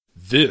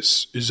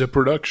This is a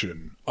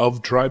production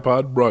of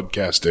Tripod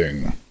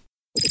Broadcasting.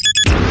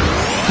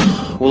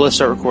 Well, let's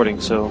start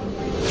recording, so...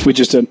 We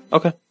just did.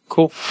 Okay,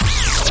 cool.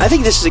 I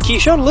think this is a key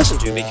show to listen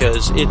to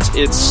because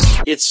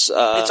it's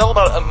all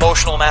about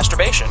emotional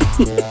masturbation.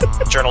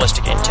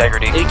 Journalistic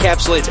integrity. It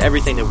encapsulates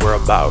everything that we're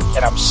about.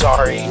 And I'm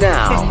sorry.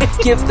 Now,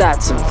 give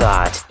that some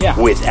thought. Yeah.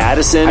 With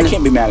Addison I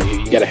can't be mad at you.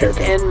 You got a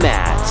haircut. and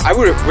Matt. I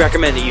would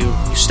recommend that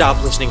you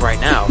stop listening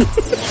right now.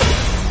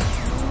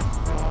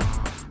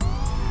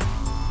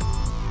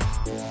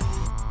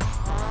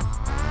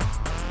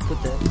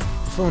 Put that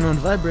phone on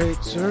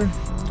vibrate, sir.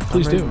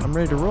 Please do. I'm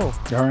ready to roll.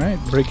 All right.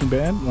 Breaking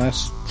Bad.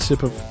 Last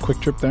sip of Quick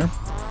Trip there.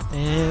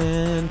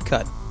 And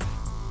cut.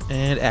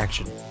 And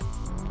action.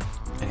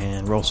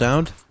 And roll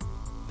sound.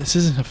 This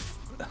isn't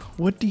a...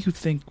 What do you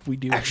think we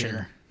do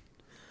Action.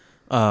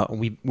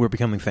 here? We're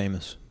becoming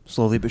famous.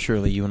 Slowly but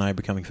surely, you and I are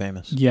becoming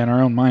famous. Yeah, in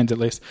our own minds at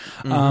least.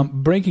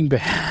 Breaking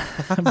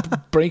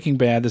Bad. Breaking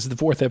Bad. This is the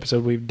fourth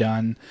episode we've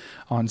done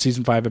on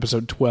Season 5,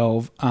 Episode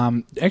 12.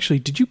 Actually,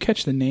 did you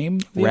catch the name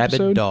of the Rabid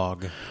episode?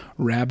 Dog.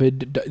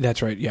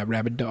 That's right. Yeah,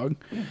 Rabid Dog.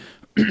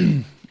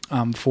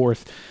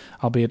 Fourth,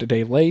 albeit a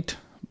day late,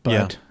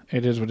 but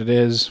it is what it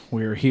is.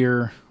 We're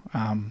here.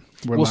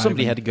 We're live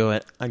somebody had to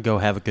go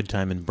have a good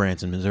time in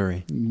Branson,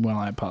 Missouri. Well,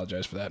 I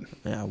apologize for that.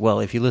 Yeah. Well,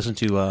 if you listen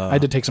to, I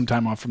had to take some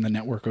time off from the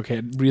network. Okay,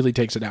 it really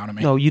takes it down on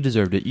me. no, you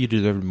deserved it. You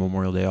deserved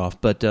Memorial Day off.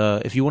 But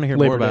if you want to hear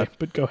Labor more about, Day,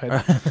 but go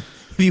ahead.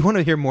 if you want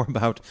to hear more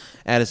about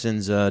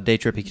Addison's day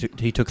trip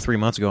he took 3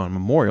 months ago on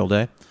Memorial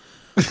Day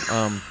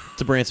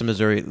to Branson,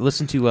 Missouri,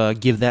 listen to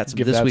Give That Some,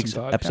 Give this That week's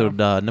Some Thought, episode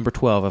number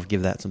 12 of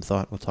Give That Some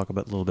Thought. We'll talk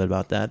about a little bit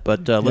about that.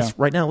 But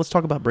right now, let's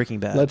talk about Breaking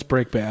Bad. Let's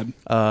break bad.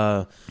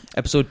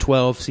 Episode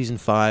 12, Season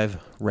 5,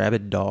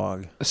 Rabid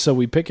Dog. So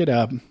we pick it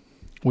up.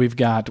 We've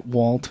got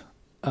Walt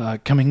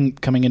coming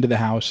into the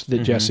house that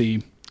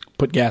Jesse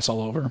put gas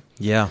all over.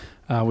 Yeah.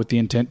 With the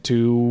intent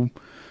to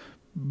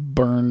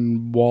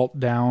burn Walt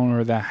down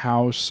or the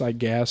house, I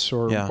guess,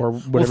 or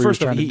whatever he was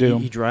trying to do.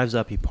 He drives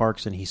up, he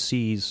parks, and he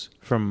sees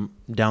from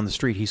down the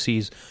street, he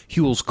sees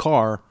Huell's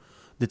car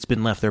that's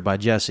been left there by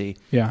Jesse.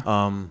 Yeah.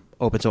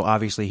 Open. So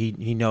obviously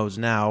he knows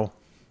now.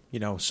 You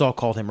know, Saul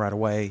called him right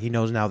away. He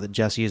knows now that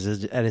Jesse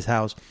is at his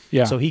house.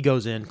 Yeah. So he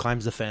goes in,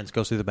 climbs the fence,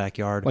 goes through the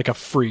backyard. Like a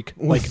freak.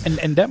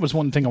 And that was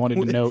one thing I wanted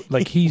to note.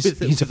 Like he's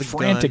a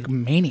frantic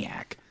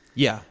maniac.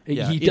 Yeah.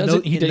 He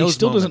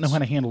still doesn't know how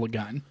to handle a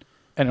gun.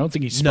 And I don't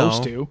think he's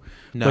supposed to.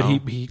 No.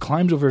 But he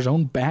climbs over his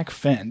own back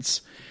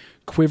fence,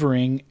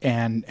 quivering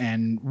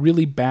and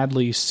really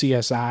badly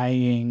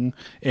CSIing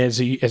as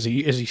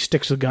he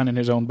sticks the gun in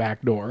his own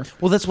back door.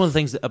 Well, that's one of the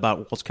things about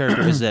Walt's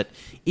character is that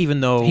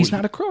even though He's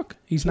not a crook.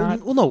 He's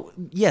not. Well, no.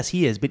 Yes,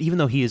 he is. But even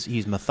though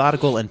he's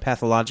methodical and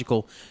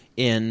pathological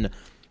in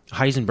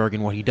Heisenberg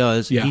and what he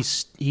does,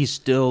 he's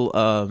still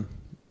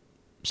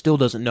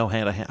doesn't know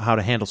how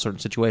to handle certain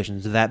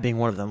situations. That being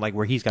one of them, like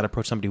where he's got to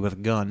approach somebody with a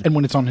gun And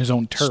when it's on his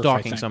own turf, stalking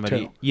I think,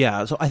 somebody. too.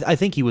 Yeah, so I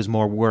think he was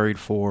more worried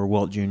for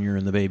Walt Jr.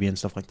 and the baby and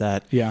stuff like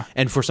that. Yeah.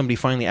 And for somebody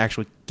finally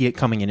actually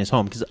coming in his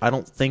home, because I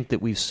don't think that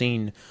we've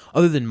seen,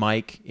 other than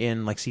Mike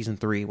in like season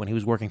 3 when he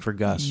was working for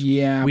Gus.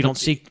 Yeah, we but don't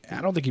see.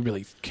 I don't think he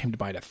really came to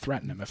by to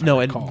threaten him. If No,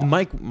 I and recall.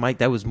 Mike,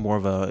 that was more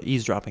of a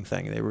eavesdropping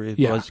thing. It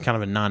was kind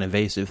of a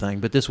non-invasive thing,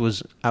 but this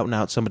was out and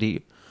out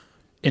somebody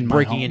in my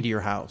breaking home. into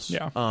your house.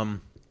 Yeah.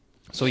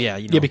 So yeah,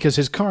 you know. Yeah, because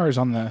his car is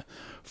on the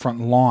front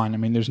lawn. I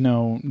mean, there's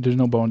no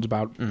bones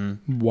about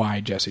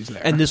why Jesse's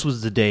there. And this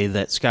was the day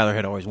that Skyler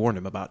had always warned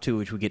him about too,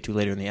 which we get to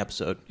later in the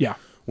episode. Yeah.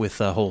 With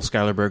the whole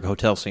Skylerberg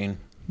hotel scene.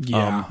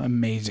 Yeah,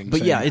 amazing.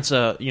 But scene. yeah, it's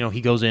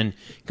he goes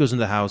into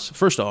the house.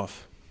 First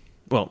off,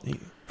 he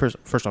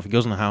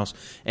goes in the house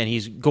and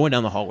he's going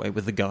down the hallway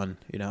with the gun.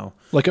 You know,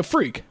 like a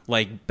freak,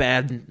 like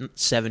bad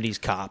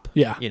 70s cop.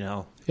 Yeah. You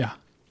know. Yeah.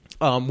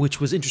 Which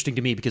was interesting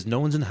to me because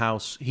no one's in the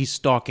house. He's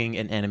stalking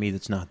an enemy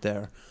that's not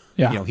there.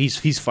 Yeah. You know,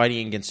 he's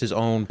fighting against his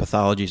own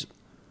pathologies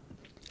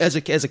as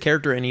a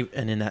character, and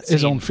in that scene,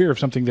 his own fear of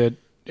something that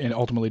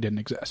ultimately didn't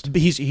exist.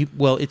 But he's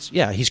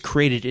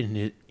created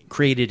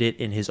it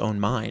in his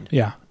own mind.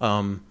 Yeah.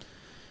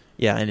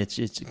 Yeah, and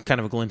it's kind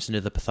of a glimpse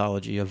into the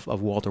pathology of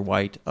Walter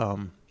White,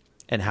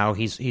 and how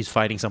he's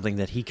fighting something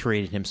that he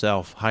created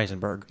himself,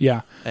 Heisenberg.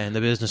 Yeah. And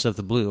the business of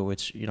the blue,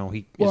 which he in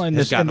has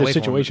this gotten away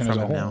situation from as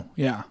a him whole. now.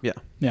 Yeah. Yeah.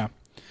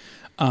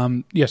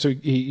 Yeah. So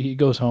he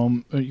goes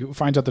home,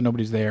 finds out that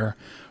nobody's there,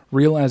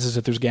 realizes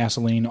that there's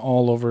gasoline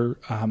all over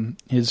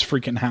his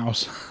freaking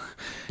house.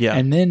 Yeah.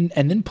 And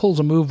then pulls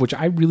a move which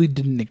I really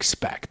didn't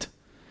expect.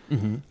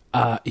 Mm-hmm.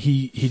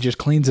 He just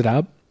cleans it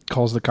up,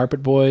 calls the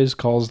carpet boys,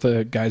 calls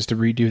the guys to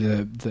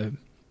redo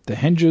the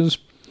hinges,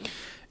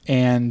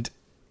 and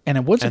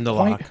it wasn't and the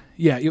quite, lock.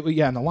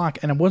 and the lock,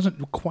 and I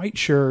wasn't quite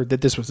sure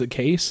that this was the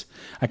case.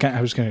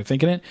 I was kind of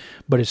thinking it,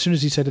 but as soon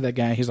as he said to that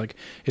guy, he's like,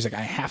 I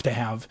have to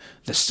have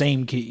the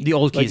same key. The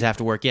old keys have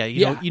to work. Yeah,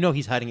 you know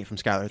he's hiding it from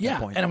Skyler at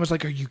that point. And I was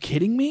like, are you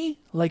kidding me?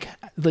 Like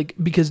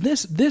because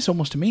this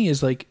almost to me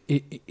is like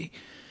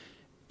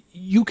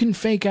you can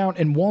fake out,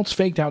 and Walt's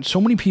faked out so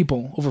many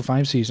people over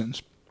 5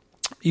 seasons,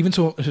 even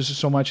so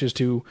much as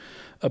to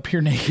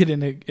appear naked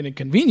in a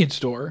convenience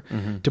store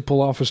to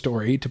pull off a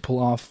story, to pull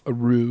off a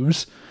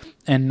ruse,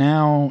 and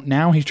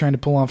now he's trying to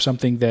pull off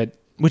something that.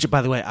 Which,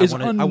 by the way, I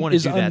want to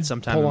do that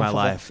sometime in my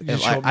life.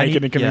 I need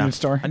in a convenience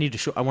store. I need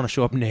to. I want to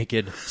show up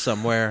naked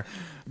somewhere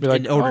Be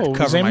like, in order to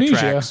cover my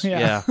tracks.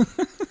 Yeah.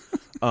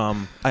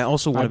 I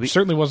also want to be.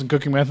 Certainly wasn't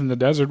cooking meth in the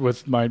desert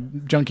with my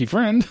junkie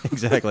friend.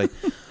 Exactly.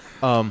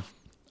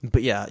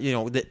 But yeah,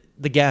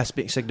 the gas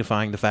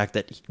signifying the fact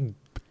that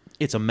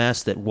it's a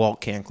mess that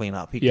Walt can't clean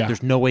up.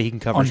 There's no way he can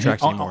cover his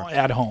tracks anymore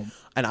at home.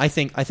 And I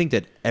think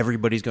that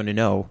everybody's going to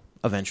know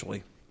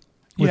eventually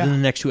within the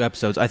next 2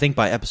 episodes. I think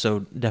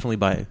definitely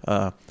by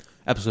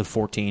episode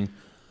 14,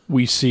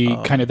 we see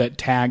kind of that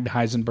tagged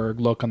Heisenberg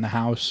look on the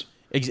house.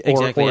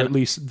 Exactly, or at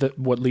least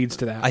what leads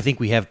to that. I think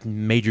we have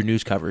major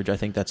news coverage. I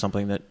think that's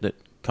something that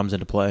comes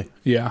into play.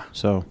 Yeah.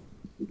 So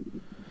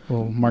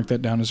we'll mark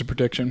that down as a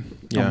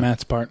prediction on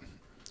Matt's part.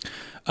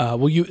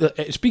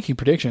 Speaking of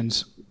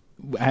predictions,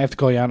 I have to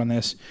call you out on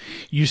this.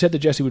 You said that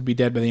Jesse would be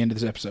dead by the end of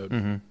this episode.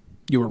 Mm-hmm.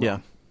 You were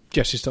wrong.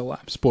 Jesse's still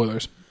alive.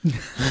 Spoilers.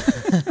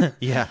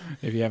 Yeah.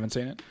 If you haven't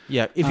seen it.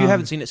 Yeah. If you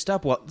haven't seen it,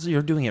 stop.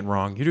 You're doing it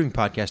wrong. You're doing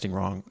podcasting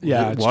wrong.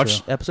 Yeah.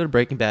 Watch episode of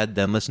Breaking Bad,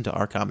 then listen to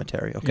our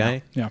commentary.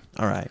 Okay. Yeah.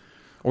 All right.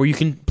 Or you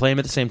can play them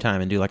at the same time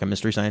and do like a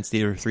Mystery Science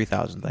Theater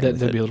 3000 thing.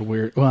 That'd be a little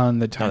weird. Well,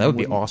 and the timing. That would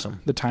be awesome.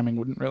 The timing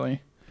wouldn't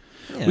really.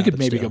 Yeah, we could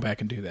maybe go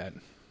back and do that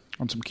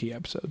on some key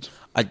episodes.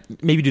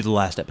 Maybe do the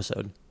last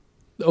episode.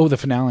 Oh, the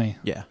finale.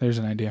 Yeah. There's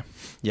an idea.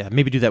 Yeah,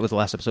 maybe do that with the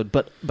last episode.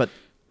 But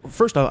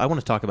first, I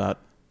want to talk about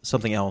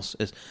something else.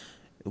 Is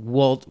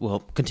Walt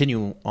will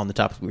continue on the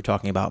topic we were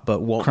talking about, but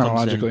Walt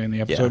chronologically in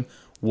the episode. Yeah,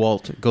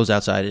 Walt goes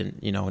outside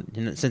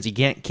and since he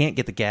can't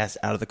get the gas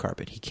out of the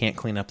carpet, he can't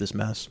clean up this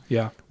mess.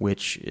 Yeah,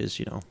 which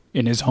is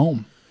in his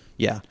home.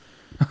 Yeah.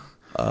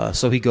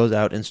 So he goes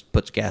out and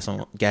puts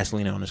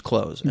gasoline on his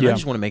clothes. And I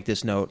just want to make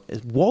this note: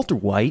 is Walter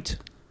White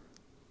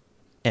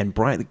and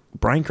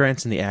Bryan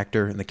Cranston, the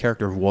actor and the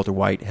character of Walter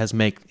White, has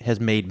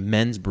made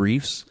men's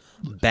briefs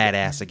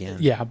badass again.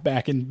 Yeah,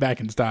 back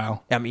in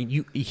style. I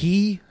mean,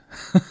 he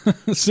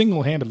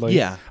single-handedly.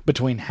 Yeah.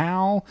 Between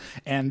Hal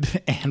and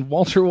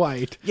Walter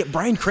White. Yeah,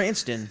 Bryan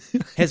Cranston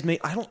has made.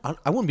 I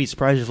wouldn't be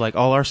surprised if like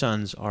all our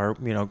sons are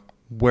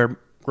grow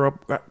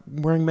up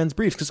wearing men's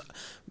briefs, because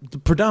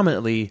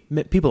predominantly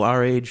people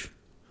our age,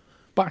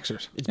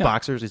 boxers. It's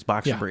boxers. It's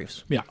boxer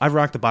briefs. Yeah, I've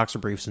rocked the boxer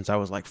brief since I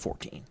was like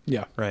 14.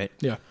 Yeah, right.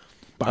 Yeah,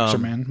 boxer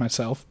man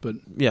myself, but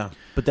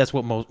but that's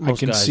what most I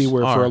can guys see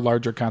where are. for a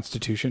larger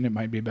constitution it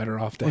might be better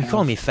off to. You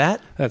calling me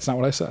fat? That's not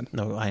what I said.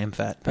 No, I am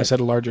fat. I said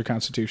a larger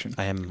constitution.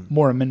 I am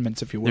more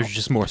amendments, if you will. There's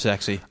just more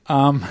sexy.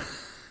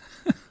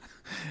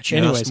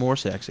 Anyways, more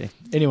sexy.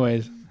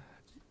 Anyways.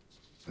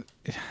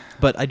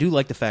 But I do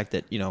like the fact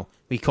that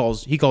he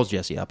calls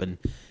Jesse up, and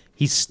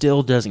he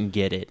still doesn't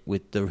get it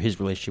with his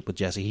relationship with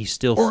Jesse. He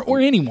still or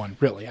anyone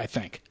really, I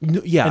think. And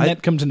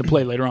that comes into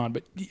play later on.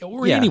 But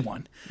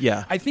anyone,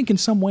 I think in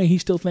some way he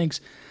still thinks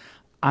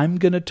I'm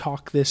going to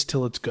talk this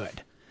till it's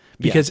good,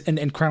 because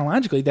and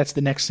chronologically that's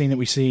the next scene that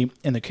we see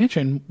in the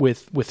kitchen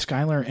with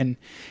Skyler, and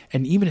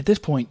even at this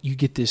point you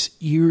get this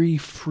eerie,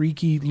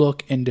 freaky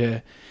look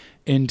into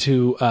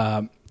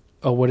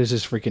what is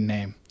his freaking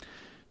name?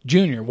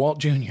 Walt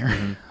Jr.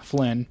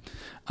 Flynn.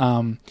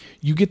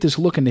 You get this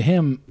look into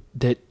him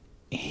that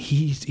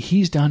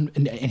he's done,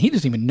 and he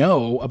doesn't even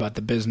know about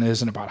the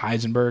business and about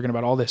Heisenberg and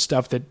about all this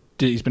stuff that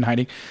he's been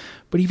hiding.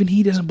 But even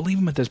he doesn't believe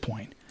him at this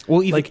point.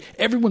 Well,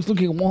 everyone's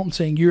looking at Walt and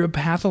saying, "You're a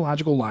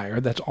pathological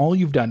liar. That's all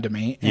you've done to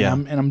me,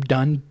 and I'm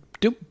done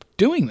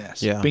doing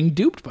this. Being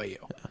duped by you."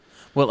 Yeah.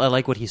 Well, I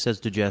like what he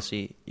says to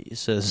Jesse. He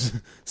says,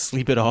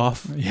 "Sleep it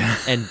off,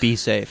 and be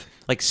safe."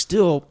 Like,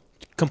 still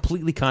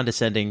completely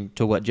condescending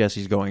to what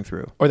Jesse's going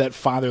through, or that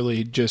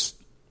fatherly just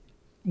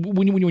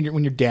when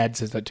your dad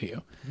says that to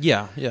you.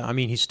 Yeah. I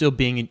mean, he's still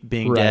being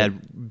right.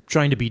 dad,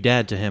 trying to be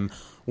dad to him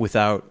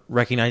without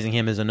recognizing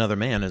him as another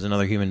man, as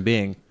another human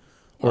being,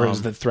 or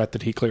as the threat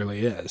that he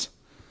clearly is.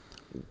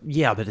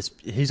 Yeah, but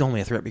he's only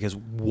a threat because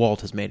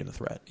Walt has made him a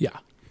threat. Yeah.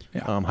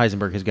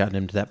 Heisenberg has gotten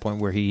him to that point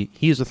where he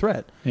is a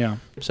threat. Yeah.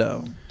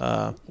 So,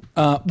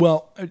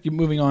 well,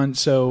 moving on.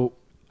 So.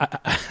 I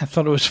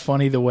thought it was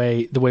funny the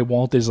way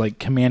Walt is like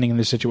commanding in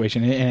this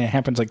situation, and it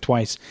happens like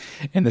twice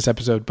in this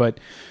episode. But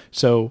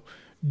so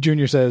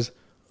Junior says,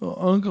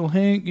 "Uncle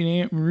Hank and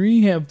Aunt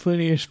Marie have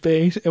plenty of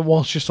space," and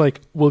Walt's just like,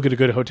 "We'll get a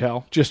good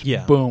hotel." Just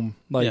boom,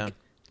 like.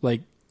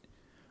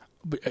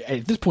 But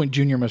at this point,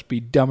 Junior must be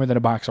dumber than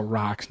a box of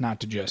rocks not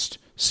to just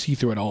see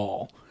through it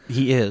all.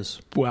 He is.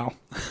 Well,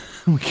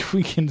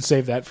 we can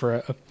save that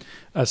for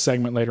a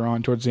segment later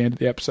on towards the end of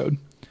the episode.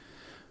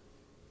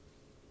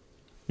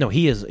 No,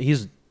 he is.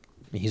 He's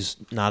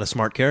not a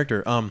smart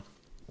character.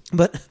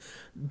 But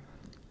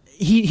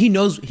he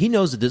knows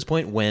at this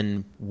point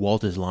when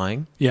Walt is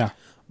lying. Yeah.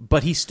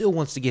 But he still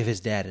wants to give his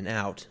dad an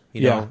out.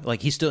 You know,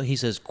 like he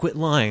says, "Quit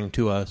lying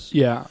to us."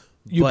 Yeah.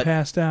 You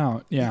passed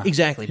out. Yeah.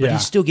 Exactly. But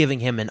he's still giving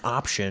him an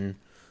option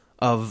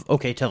of,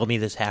 okay, tell me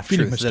this half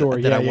truth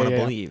that I want to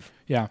believe.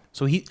 Yeah.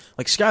 So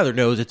Skyler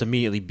knows it's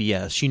immediately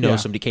BS. She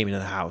knows somebody came into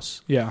the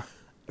house. Yeah.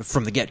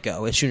 From the get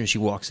go, as soon as she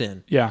walks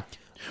in. Yeah.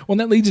 Well, and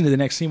that leads into the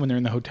next scene when they're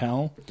in the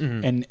hotel,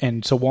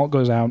 and so Walt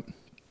goes out,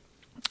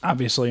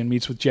 obviously, and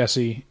meets with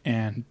Jesse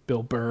and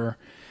Bill Burr,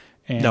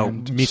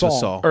 and meets with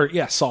Saul.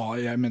 Saul.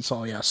 Yeah, I meant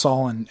Saul. Yeah,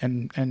 Saul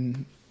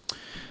and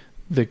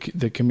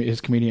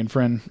his comedian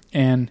friend,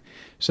 and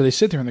so they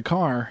sit there in the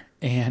car,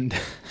 and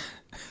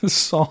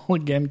Saul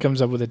again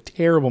comes up with a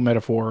terrible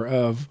metaphor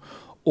of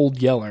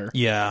Old Yeller.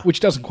 Yeah, which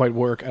doesn't quite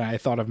work. And I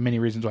thought of many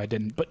reasons why it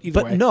didn't, but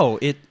either way, no,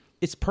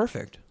 it's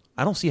perfect.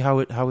 I don't see how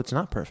it's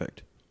not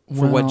perfect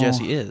for what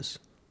Jesse is.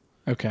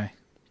 Okay.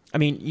 I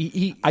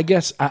mean, I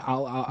guess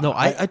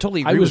I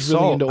totally agree I was with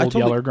really Saul. into Old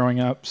Yeller growing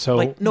up, so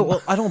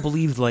I don't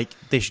believe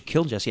they should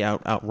kill Jesse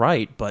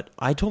outright, but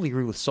I totally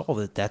agree with Saul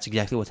that that's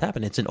exactly what's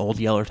happened. It's an Old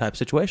Yeller type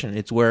situation.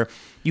 It's where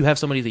you have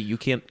somebody that you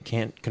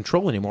can't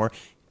control anymore.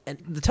 And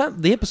the title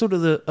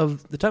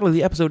of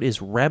the episode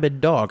is Rabid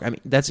Dog. I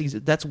mean,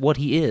 that's what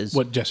he is.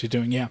 What Jesse's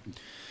doing, yeah.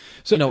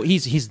 So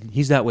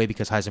he's that way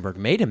because Heisenberg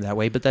made him that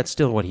way, but that's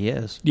still what he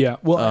is. Yeah.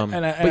 Well,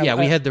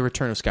 we had the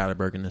return of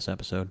Skylerberg in this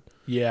episode.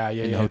 Yeah.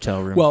 In the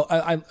hotel room. Well,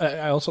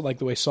 I also like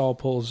the way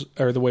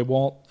the way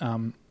Walt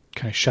kind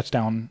of shuts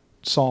down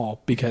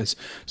Saul, because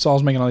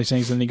Saul's making all these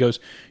things, and then he goes,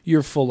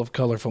 "You're full of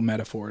colorful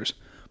metaphors,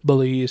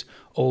 bullies,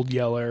 Old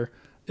Yeller.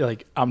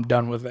 Like, I'm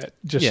done with it.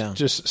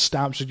 Just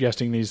stop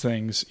suggesting these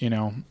things. You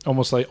know,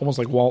 almost like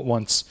Walt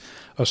wants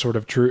a sort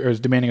of truth, or is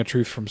demanding a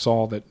truth from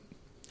Saul that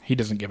he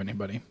doesn't give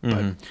anybody."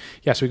 But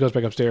yeah, so he goes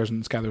back upstairs,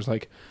 and Skyler's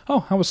like,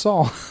 "Oh, how was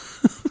Saul?"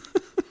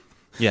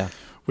 Yeah,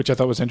 which I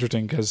thought was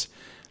interesting, because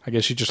I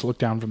guess she just looked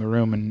down from the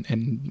room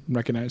and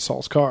recognized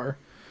Saul's car,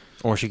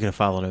 or she could have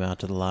followed him out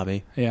to the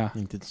lobby. Yeah, I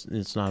think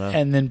it's not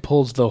and then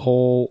pulls the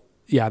whole.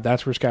 Yeah,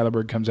 that's where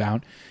Skylerberg comes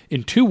out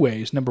in two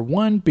ways. Number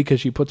one, because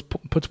she puts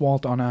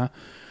Walt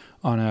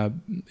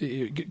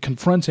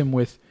confronts him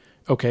with,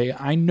 "Okay,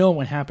 I know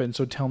what happened,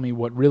 so tell me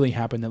what really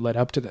happened that led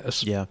up to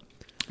this." Yeah.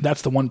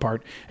 That's the one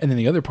part. And then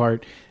the other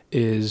part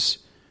is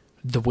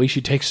the way she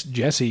takes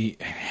Jesse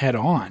head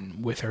on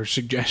with her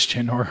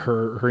suggestion or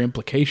her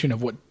implication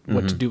of what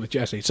to do with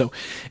Jesse. So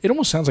it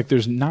almost sounds like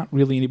there's not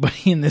really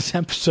anybody in this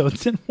episode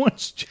that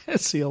wants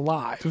Jesse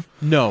alive.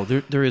 No,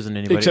 there isn't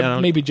anybody. Except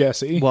maybe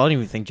Jesse. Well, I don't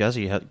even think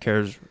Jesse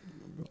cares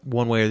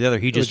one way or the other.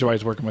 He just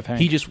enjoys working with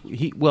Hank.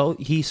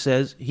 He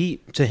says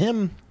to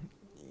him,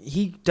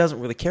 he doesn't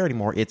really care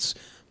anymore. It's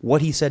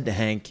what he said to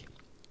Hank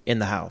in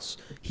the house.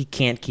 He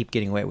can't keep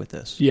getting away with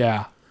this.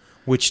 Yeah.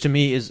 Which to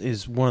me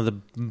is one of the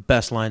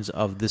best lines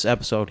of this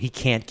episode. He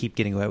can't keep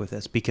getting away with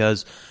this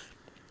because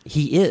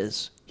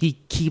he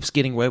keeps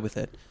getting away with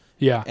it.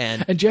 Yeah.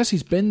 And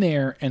Jesse's been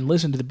there and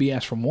listened to the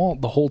BS from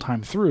Walt the whole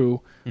time through,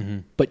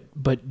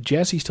 but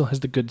Jesse still has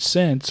the good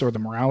sense or the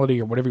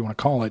morality or whatever you want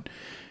to call it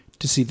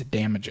to see the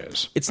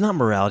damages. It's not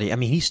morality. I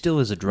mean, he still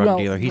is a drug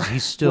dealer.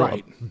 He's still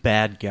a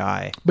bad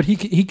guy. But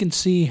he can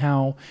see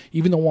how,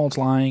 even though Walt's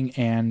lying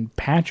and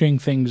patching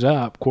things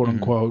up, quote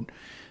unquote,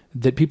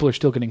 that people are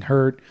still getting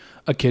hurt.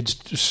 A kid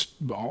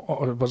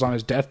was on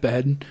his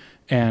deathbed,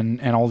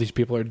 and all these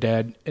people are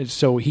dead. And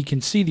so he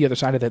can see the other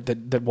side of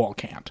that Walt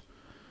can't.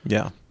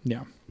 Yeah.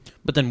 Yeah.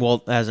 But then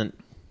Walt hasn't.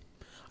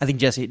 I think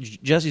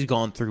Jesse's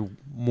gone through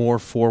more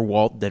for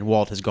Walt than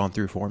Walt has gone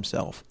through for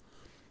himself.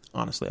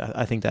 Honestly,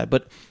 I think that.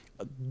 But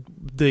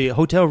the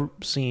hotel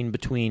scene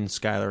between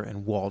Skyler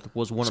and Walt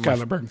was one of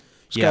Skylerberg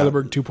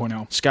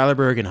 2.0.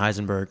 Skylerberg and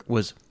Heisenberg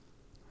was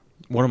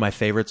one of my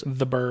favorites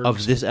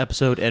of this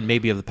episode, and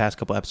maybe of the past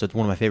couple episodes.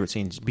 One of my favorite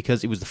scenes,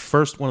 because it was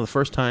one of the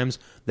first times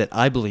that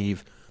I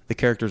believe the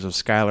characters of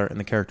Skyler and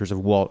the characters of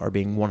Walt are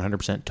being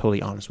 100%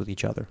 totally honest with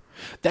each other.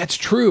 That's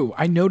true.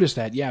 I noticed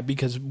that. Yeah,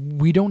 because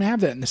we don't have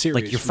that in the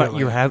series. Like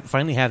you're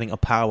finally having a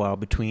powwow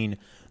between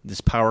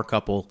this power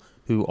couple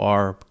who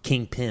are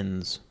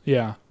kingpins.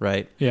 Yeah.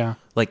 Right? Yeah.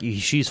 Like,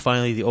 she's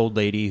finally the old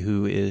lady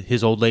who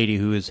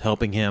is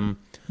helping him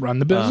run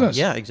the business.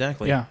 Yeah,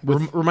 exactly. Yeah.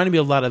 Reminded me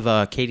a lot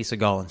of Katie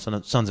Seagal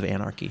in Sons of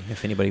Anarchy,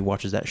 if anybody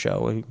watches that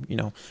show. You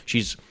know,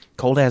 she's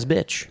cold-ass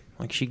bitch.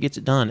 Like, she gets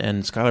it done,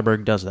 and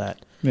Skylerberg does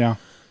that. Yeah.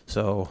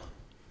 So,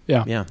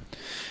 yeah.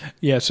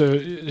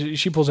 So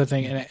she pulls that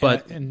thing.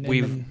 But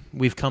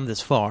we've come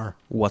this far.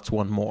 What's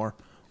one more?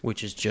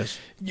 Which is just...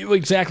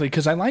 Exactly,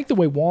 because I like the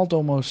way Walt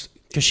almost...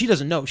 Because she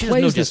doesn't know. She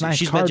doesn't know Jesse. Nice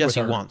She's met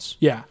Jesse once.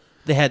 Yeah.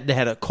 They had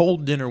a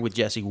cold dinner with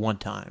Jesse one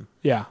time.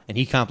 Yeah. And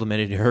he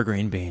complimented her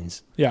green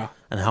beans. Yeah.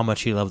 And how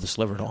much he loved the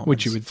slivered almonds.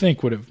 Which you would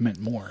think would have meant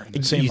more in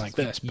a scene like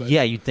this. But.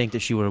 Yeah, you'd think that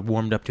she would have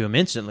warmed up to him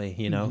instantly.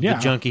 You know, the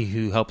junkie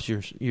who helps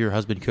your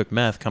husband cook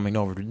meth coming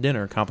over to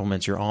dinner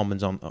compliments your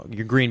almonds on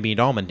your green bean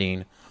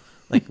almondine.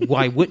 Like,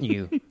 why wouldn't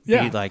you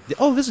be like,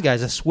 oh, this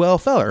guy's a swell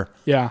feller?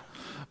 Yeah.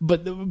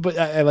 But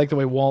I like the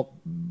way Walt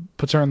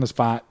puts her on the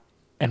spot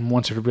and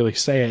wants her to really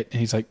say it. And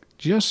he's like,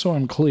 just so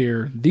I'm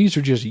clear, these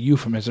are just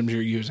euphemisms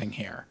you're using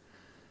here.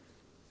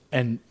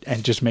 And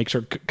just makes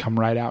her come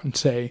right out and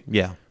say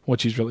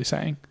what she's really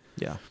saying.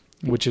 Yeah.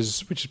 Which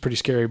is pretty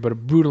scary, but a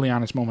brutally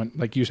honest moment,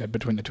 like you said,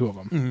 between the two of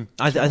them.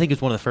 Mm-hmm. I think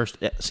it's one of the first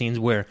scenes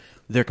where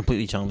they're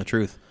completely telling the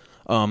truth.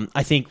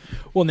 I think...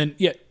 Well, then,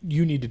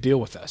 you need to deal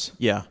with this.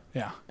 Yeah.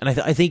 Yeah. And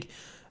I think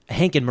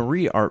Hank and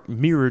Marie are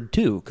mirrored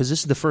too, because this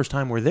is the first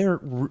time where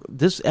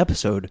this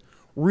episode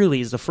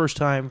really is the first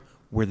time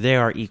where they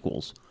are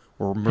equals.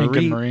 Where Hank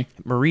and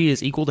Marie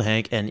is equal to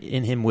Hank and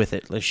in him with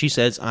it. Like she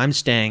says, "I'm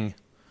staying,"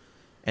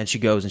 and she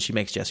goes and she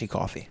makes Jesse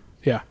coffee.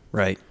 Yeah.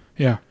 Right.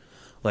 Yeah.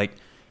 Like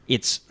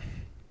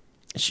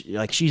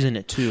she's in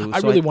it too. I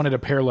really wanted a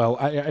parallel.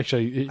 I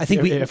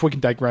think if we can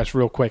digress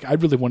real quick, I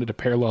really wanted a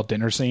parallel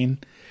dinner scene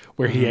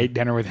where he ate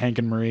dinner with Hank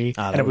and Marie,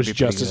 and it was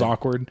just as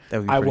awkward. That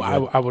would be pretty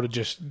good. I would have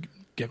just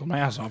giggled my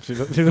ass off through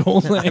the whole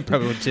thing. I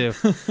probably would too.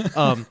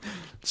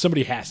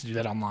 Somebody has to do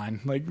that online.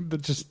 Like,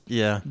 just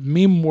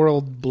meme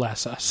world,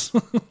 bless us.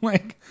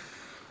 like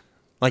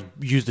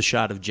use the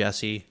shot of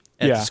Jesse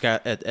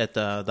at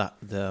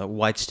the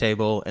White's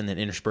table, and then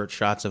intersperse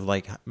shots of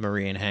like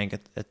Marie and Hank.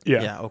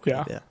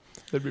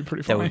 That'd be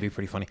pretty funny. That would be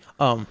pretty funny.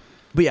 But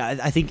yeah,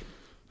 I think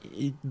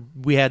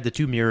we had the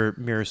two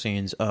mirror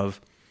scenes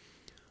of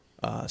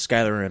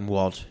Skyler and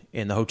Walt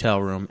in the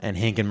hotel room, and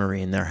Hank and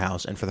Marie in their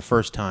house, and for the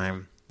first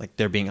time, like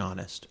they're being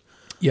honest.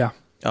 Yeah.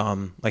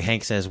 Like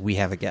Hank says, we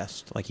have a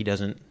guest. Like he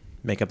doesn't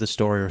make up the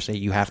story or say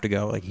you have to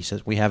go. Like he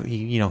says, we have.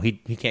 He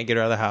can't get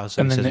her out of the house,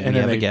 so and he then, says, and we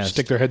then have they a guest.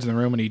 stick their heads in the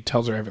room, and he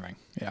tells her everything.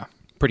 Yeah.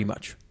 Pretty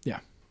much. Yeah.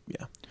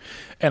 Yeah.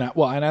 And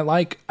I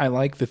like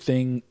the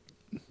thing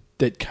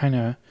that kind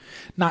of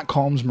not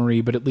calms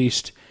Marie, but at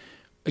least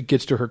it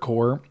gets to her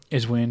core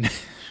is when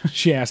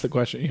she asks the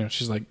question.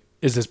 She's like,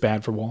 "Is this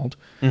bad for Walt?"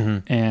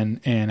 Mm-hmm.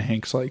 And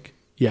Hank's like,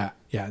 "Yeah,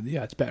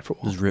 it's bad for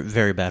Walt. It's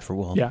very bad for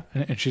Walt." Yeah,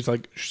 and she's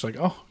like,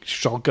 "Oh,"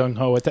 she's all gung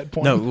ho at that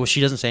point. No, well,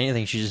 she doesn't say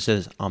anything. She just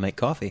says, "I'll make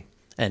coffee."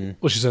 And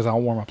she says,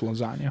 "I'll warm up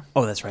lasagna."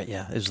 Oh, that's right.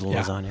 Yeah, it was the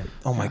lasagna.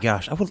 Oh my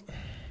gosh,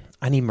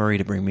 I need Marie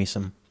to bring me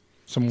some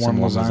warm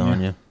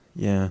lasagna.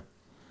 Yeah.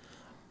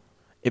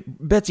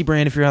 Betsy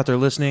Brand, if you're out there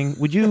listening,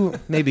 would you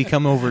maybe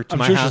come over to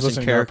my house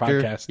in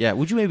character? Yeah,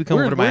 would you maybe come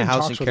over to my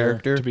house in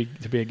character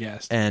to be a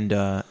guest and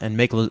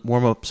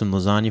warm up some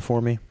lasagna for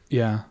me?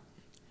 Yeah,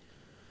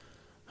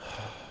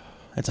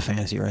 that's a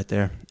fantasy right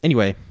there.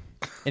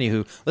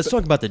 Anywho, let's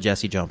talk about the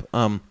Jesse jump.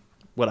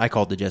 What I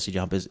called the Jesse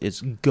jump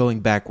is going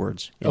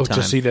backwards in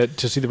time. to see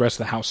the rest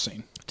of the house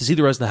scene. To see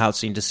the rest of the house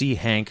scene, to see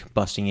Hank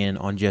busting in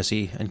on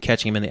Jesse and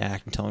catching him in the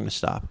act and telling him to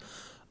stop.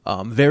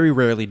 Very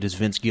rarely does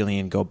Vince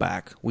Gilligan go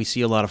back. We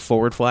see a lot of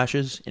forward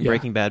flashes in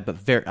Breaking Bad, but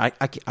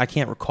I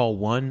can't recall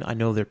one. I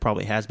know there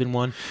probably has been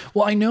one.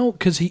 Well, I know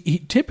because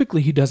he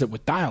typically does it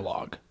with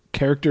dialogue.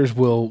 Characters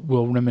will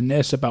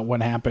reminisce about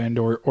what happened,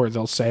 or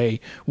they'll say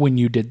when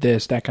you did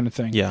this, that kind of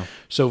thing. Yeah.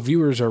 So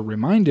viewers are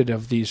reminded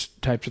of these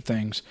types of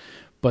things,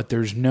 but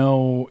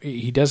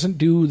he doesn't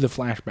do the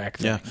flashback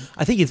thing. Yeah.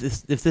 I think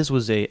if this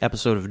was a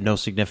episode of no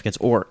significance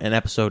or an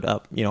episode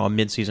up, a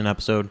mid-season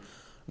episode,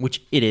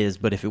 which it is,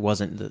 but if it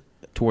wasn't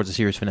towards the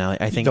series finale,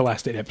 I think the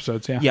last 8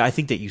 episodes, I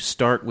think that you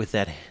start with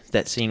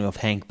that scene of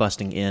Hank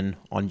busting in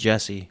on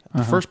Jesse,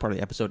 the first part of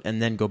the episode, and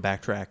then go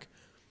backtrack,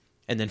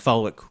 and then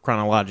follow it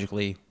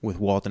chronologically with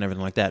Walt and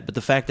everything like that. But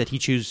the fact that he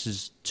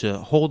chooses to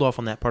hold off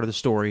on that part of the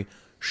story,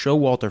 show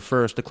Walter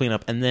first to clean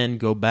up, and then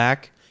go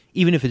back,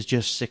 even if it's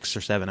just 6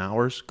 or 7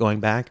 hours going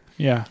back,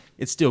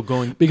 it's still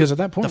going because at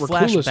that point we're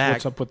clueless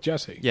what's up with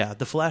Jesse. Yeah,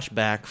 the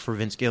flashback for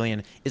Vince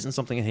Gilligan isn't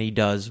something that he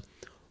does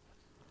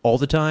all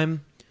the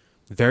time,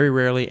 very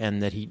rarely,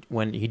 and that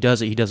when he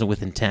does it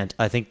with intent.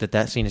 I think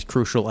that scene is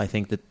crucial. I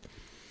think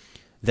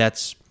that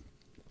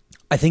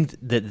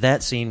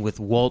scene with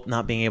Walt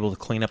not being able to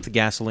clean up the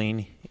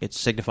gasoline, it's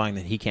signifying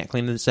that he can't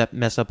clean this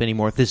mess up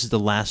anymore. This is the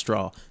last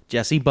straw.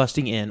 Jesse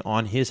busting in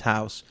on his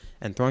house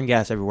and throwing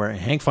gas everywhere,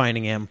 and Hank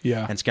finding him,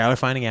 and Skyler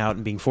finding out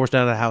and being forced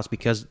out of the house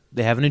because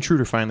they have an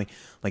intruder finally.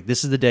 Like,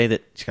 this is the day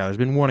that Skyler's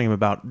been warning him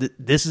about.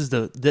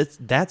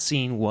 That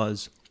scene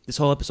was... This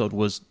whole episode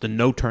was the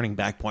no turning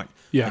back point.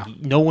 Yeah.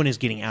 Like, no one is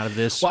getting out of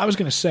this. Well, I was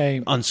going to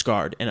say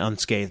unscarred and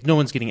unscathed. No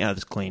one's getting out of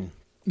this clean.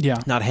 Yeah.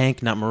 Not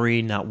Hank, not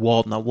Marie, not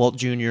Walt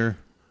Jr.,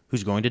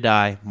 who's going to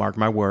die. Mark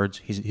my words.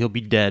 He'll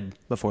be dead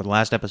before the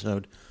last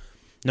episode.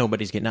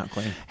 Nobody's getting out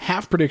clean.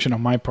 Half prediction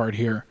on my part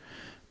here.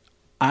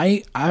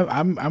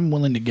 I'm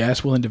willing to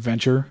guess, willing to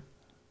venture,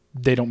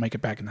 they don't make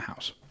it back in the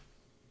house.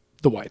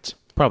 The Whites.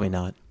 Probably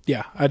not.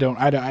 Yeah, I don't.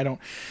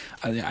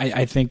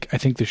 I think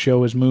the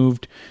show has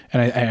moved,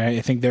 and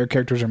I think their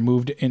characters are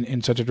moved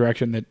in such a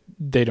direction that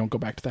they don't go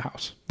back to the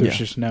house. There's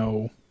just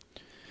no.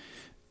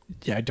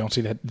 Yeah, I don't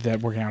see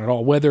that working out at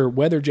all.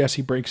 Whether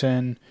Jesse breaks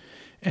in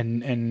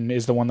and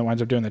is the one that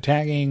winds up doing the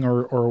tagging,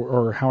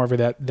 or however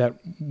that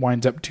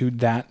winds up to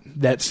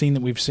that scene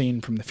that we've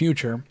seen from the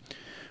future.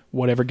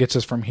 Whatever gets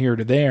us from here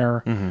to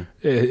there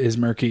is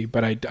murky,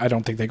 but I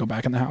don't think they go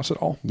back in the house at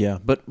all. Yeah,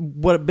 but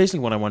what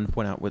I wanted to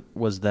point out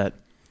was that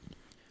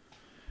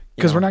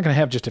because we're not going to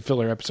have just a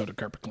filler episode of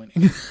carpet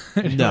cleaning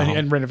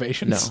and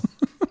renovations.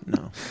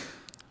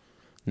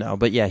 No.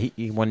 But yeah,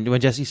 when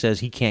Jesse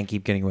says he can't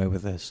keep getting away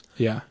with this,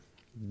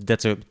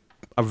 that's a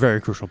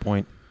very crucial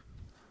point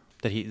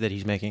that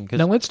he's making.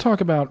 Now let's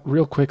talk about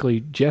real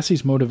quickly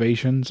Jesse's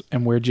motivations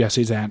and where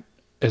Jesse's at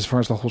as far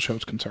as the whole show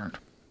is concerned.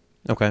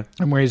 Okay.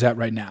 And where he's at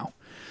right now.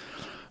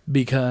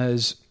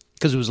 Because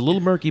it was a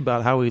little murky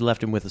about how he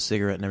left him with a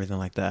cigarette and everything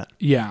like that.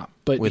 Yeah.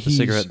 but with the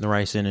cigarette and the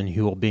rice in, and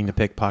Huel being the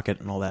pickpocket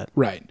and all that.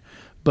 Right.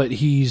 But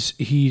he's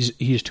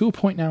to a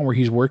point now where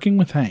he's working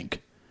with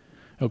Hank.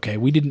 Okay,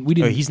 we didn't.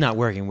 Oh, he's not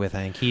working with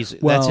Hank.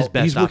 That's his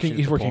best he's working. option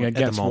He's working at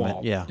the against moment.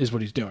 Walt. Yeah, is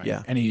what he's doing.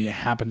 Yeah, and he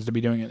happens to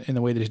be doing it in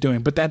the way that he's doing.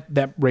 But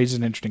that raises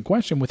an interesting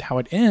question with how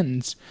it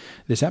ends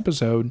this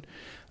episode.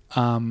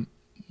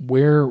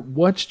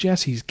 What's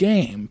Jesse's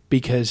game?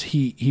 Because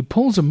he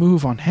pulls a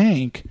move on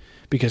Hank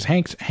because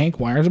Hank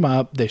wires him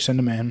up. They send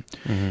him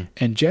in,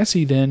 and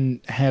Jesse then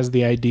has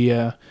the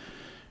idea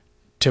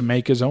to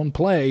make his own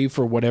play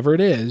for whatever it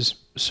is.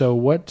 So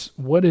what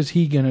is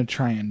he going to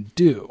try and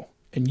do?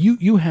 And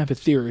you have a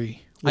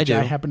theory, which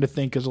I happen to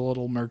think is a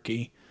little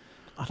murky.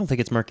 I don't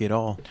think it's murky at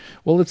all.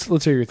 Well,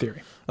 let's hear your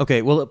theory.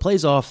 Okay, well, it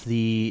plays off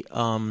the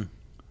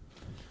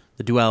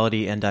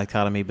duality and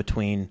dichotomy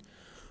between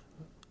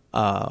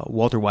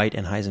Walter White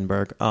and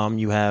Heisenberg.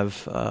 You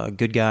have a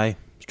good guy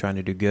who's trying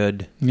to do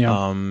good,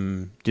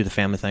 do the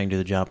family thing, do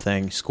the job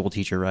thing, school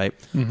teacher, right?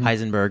 Mm-hmm.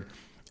 Heisenberg,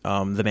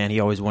 the man he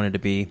always wanted to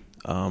be,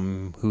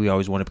 who he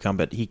always wanted to become,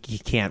 but he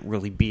can't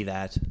really be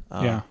that.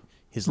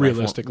 His life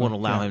won't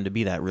allow him to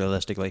be that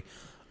realistically.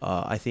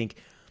 I think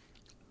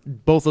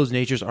both those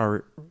natures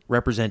are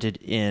represented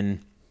in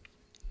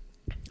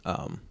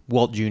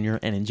Walt Jr.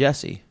 and in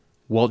Jesse.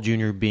 Walt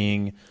Jr.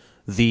 being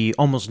the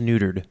almost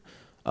neutered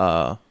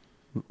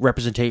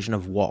representation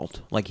of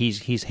Walt. Like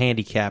he's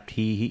handicapped.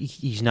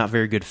 He's not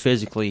very good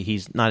physically.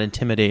 He's not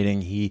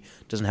intimidating. He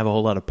doesn't have a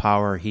whole lot of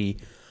power. He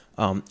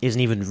isn't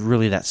even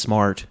really that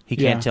smart. He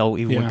can't tell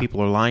even when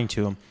people are lying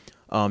to him.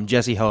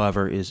 Jesse,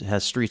 however,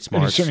 has street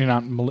smarts. And he's certainly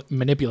not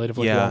manipulative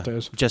like Walt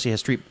is. Jesse has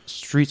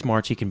street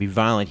smarts. He can be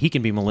violent. He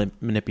can be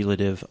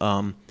manipulative.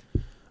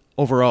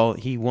 Overall,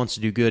 he wants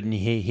to do good, and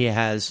he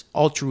has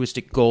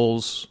altruistic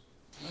goals.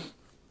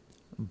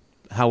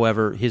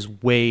 However, his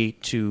way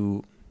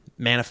to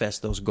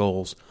manifest those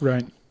goals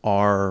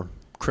are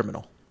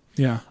criminal.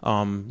 Yeah.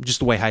 Just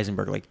the way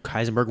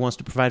Heisenberg wants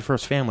to provide for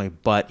his family,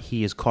 but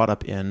he is caught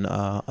up in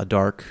a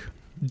dark...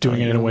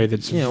 Doing it in a way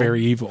that's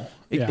very evil.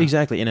 Yeah.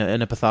 Exactly, in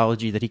a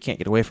pathology that he can't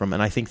get away from.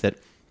 And I think that,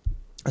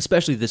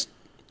 especially this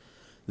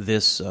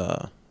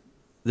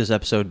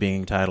episode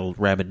being titled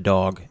 "Rabid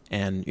Dog,"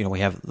 and we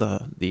have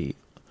the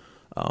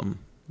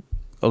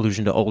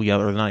allusion to Old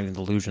Yeller, or not even the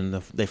allusion.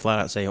 They flat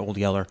out say Old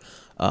Yeller.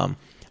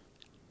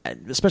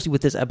 Especially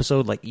with this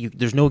episode,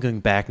 there's no going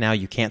back now.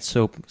 You can't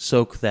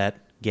soak that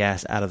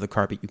gas out of the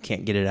carpet. You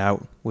can't get it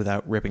out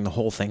without ripping the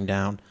whole thing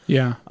down.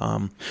 Yeah.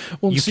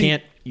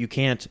 You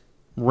can't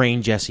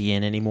rein Jesse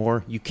in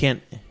anymore. You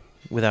can't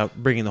without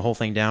bringing the whole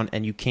thing down,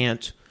 and you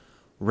can't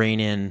rein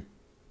in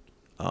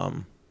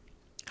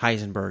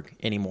Heisenberg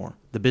anymore.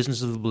 The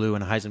business of the blue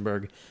and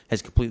Heisenberg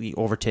has completely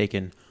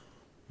overtaken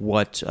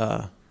what's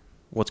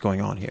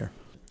going on here.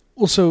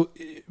 Well,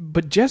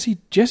 but Jesse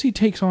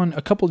takes on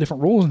a couple of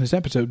different roles in this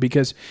episode,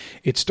 because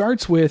it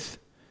starts with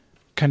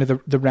kind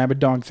of the rabid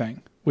dog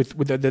thing, with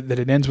that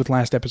it ends with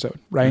last episode,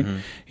 right?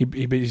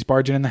 Mm-hmm. He's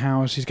barging in the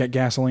house. He's got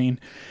gasoline.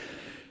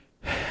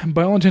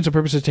 By all intents and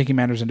purposes, taking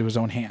matters into his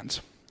own hands.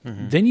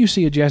 Mm-hmm. Then you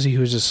see a Jesse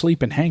who's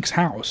asleep in Hank's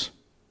house.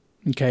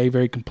 Okay,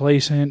 very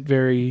complacent.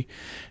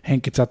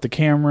 Hank gets out the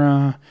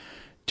camera.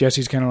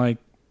 Jesse's kind of like,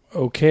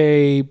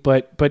 okay,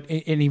 but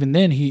even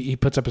then he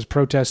puts up his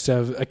protests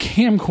of a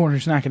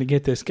camcorder's not going to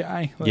get this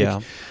guy.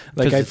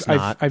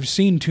 I've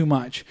seen too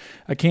much.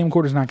 A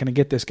camcorder's not going to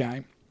get this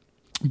guy.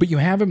 But you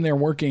have him there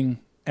working,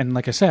 and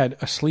like I said,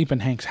 asleep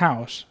in Hank's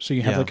house. So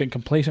you have a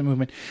complacent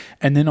movement,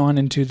 and then on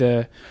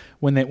into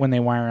when they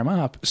wire him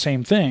up,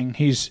 same thing.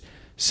 He's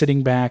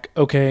sitting back.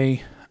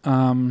 Okay,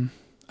 I'm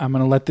going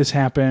to let this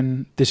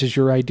happen. This is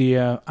your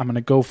idea. I'm going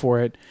to go for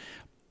it.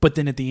 But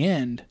then at the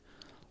end,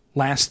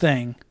 last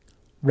thing,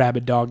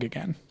 rabid dog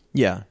again.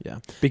 Yeah.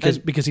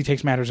 Because he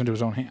takes matters into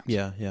his own hands.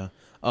 Yeah.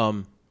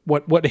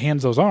 What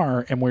hands those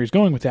are and where he's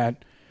going with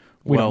that,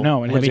 we don't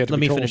know. And let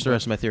me finish the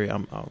rest of my theory.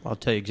 I'll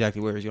tell you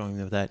exactly where he's going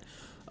with that.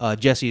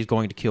 Jesse is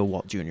going to kill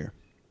Walt Jr.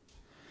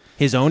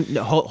 His own.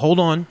 Hold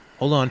on.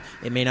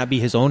 It may not be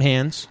his own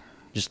hands.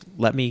 Just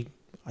let me.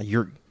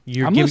 You're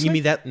giving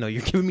me that. No,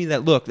 you're giving me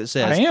that look that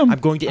says I'm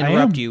going to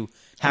interrupt you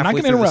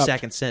halfway through the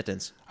second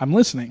sentence. I'm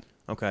listening.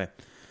 Okay.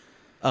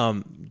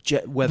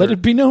 Let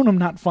it be known I'm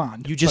not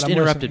fond. You just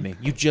interrupted me.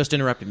 You just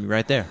interrupted me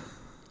right there.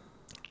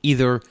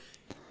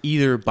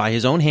 Either by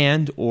his own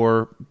hand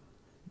or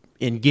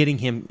in putting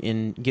him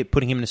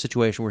in a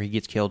situation where he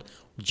gets killed,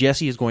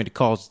 Jesse is going to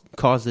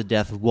cause the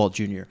death of Walt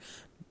Jr.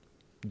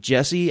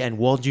 Jesse and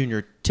Walt Jr.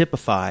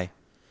 typify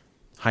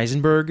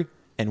Heisenberg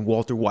and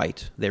Walter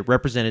White. They're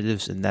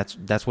representatives, and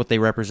that's what they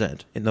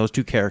represent. In those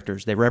two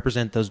characters, they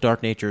represent those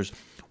dark natures.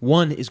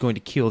 One is going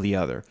to kill the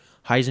other.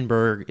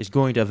 Heisenberg is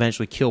going to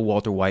eventually kill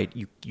Walter White.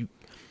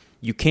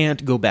 You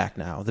can't go back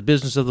now. The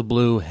business of the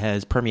blue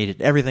has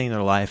permeated everything in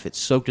their life. It's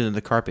soaked into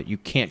the carpet. You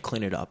can't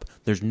clean it up.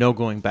 There's no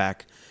going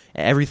back.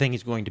 Everything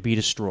is going to be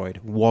destroyed.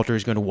 Walter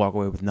is going to walk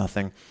away with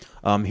nothing.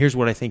 Here's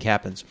what I think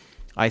happens.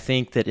 I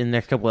think that in the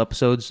next couple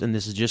episodes, and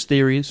this is just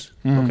theories,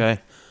 okay,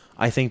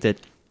 I think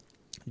that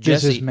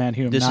Jesse... This is Matt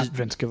Hume, not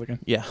Vince Gilligan.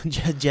 Yeah,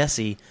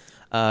 Jesse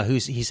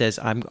he says,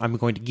 "I'm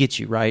going to get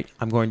you, right?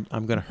 I'm going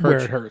to hurt Where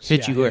you, it hurts.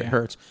 hit Yeah, you where yeah, it yeah.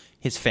 hurts."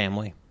 His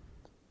family.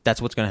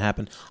 That's what's going to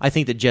happen. I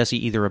think that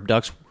Jesse either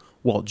abducts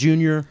Walt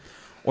Jr.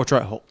 or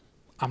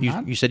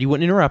You said you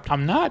wouldn't interrupt.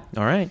 I'm not.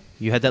 All right.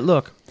 You had that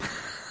look.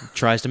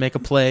 Tries to make a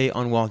play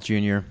on Walt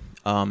Jr.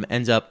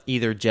 Ends up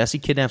either Jesse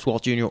kidnaps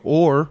Walt Jr.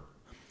 or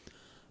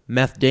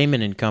Meth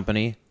Damon and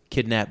company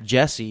kidnap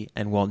Jesse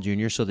and Walt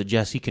Jr. so that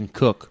Jesse can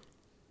cook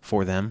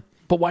for them.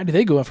 But why do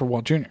they go after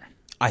Walt Jr.?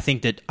 I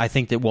think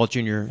that Walt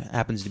Jr.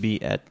 happens to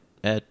be at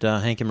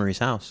Hank and Marie's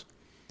house.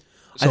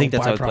 So I think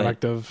that's how it byproduct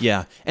played. of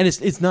Yeah, and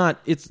it's not.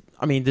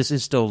 I mean, this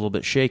is still a little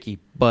bit shaky,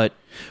 but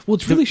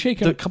it's really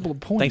shaky on a couple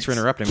of points. Thanks for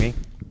interrupting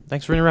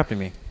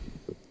me.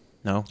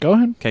 No, Go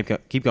ahead.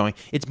 Keep going.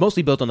 It's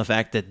mostly built on the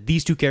fact that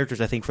these two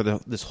characters, I think, for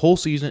this whole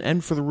season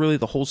and for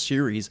the whole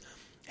series,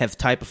 have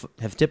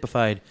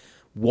typified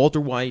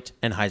Walter White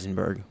and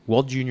Heisenberg,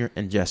 Walt Jr.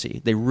 and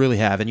Jesse. They really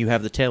have, and you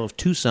have the tale of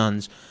two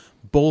sons.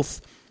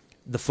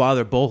 The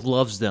father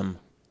loves them,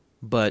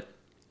 but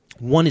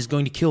one is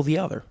going to kill the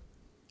other.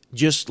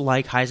 Just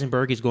like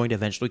Heisenberg is going to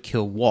eventually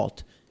kill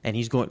Walt, and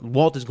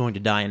Walt is going to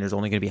die, and there's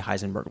only going to be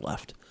Heisenberg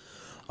left.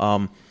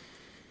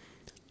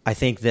 I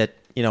think that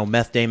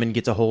Meth Damon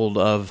gets a hold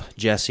of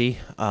Jesse.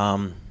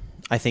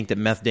 I think that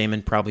Meth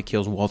Damon probably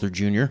kills Walter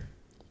Jr.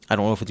 I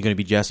don't know if it's going to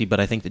be Jesse, but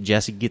I think that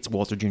Jesse gets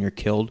Walter Jr.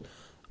 killed.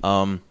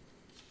 I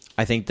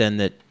think then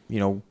that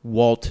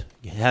Walt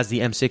has the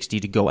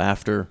M60 to go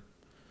after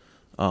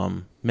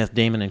Meth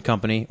Damon and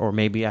company, or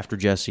maybe after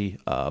Jesse.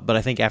 But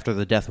I think after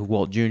the death of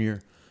Walt Jr.,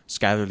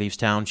 Skyler leaves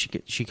town.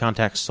 She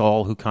contacts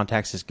Saul, who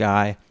contacts this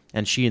guy,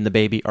 and she and the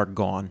baby are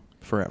gone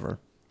forever.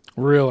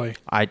 Really?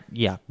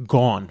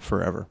 Gone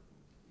forever.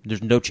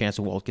 There's no chance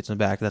that Walt gets them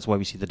back. That's why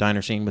we see the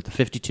diner scene with the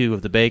 52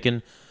 of the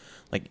bacon.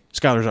 Like,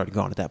 Skyler's already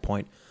gone at that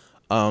point.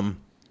 And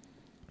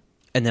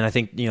then I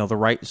think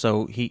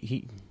so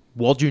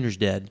Walt Jr.'s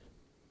dead.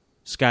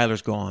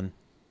 Skyler's gone,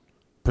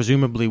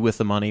 presumably with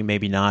the money,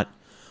 maybe not.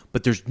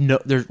 But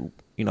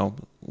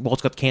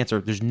Walt's got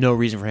cancer. There's no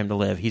reason for him to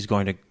live. He's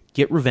going to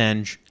get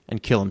revenge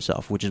and kill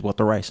himself, which is what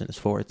the ricin is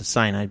for. It's the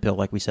cyanide pill,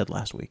 like we said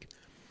last week.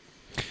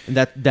 And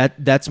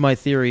that's my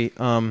theory.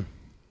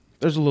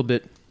 There's a little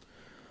bit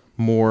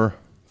more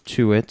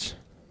to it,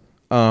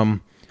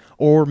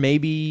 or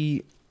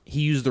maybe he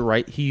uses the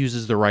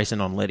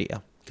ricin on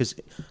Lydia, because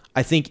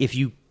I think if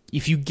you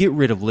get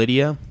rid of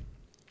Lydia,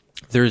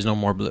 there is no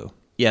more blue.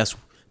 Yes,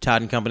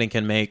 Todd and company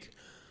can make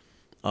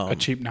a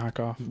cheap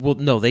knockoff. Well,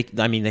 no, they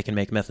can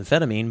make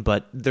methamphetamine,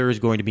 but there is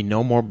going to be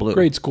no more blue.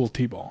 Grade school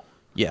T-ball.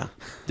 Yeah,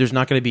 there's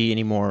not going to be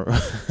any more.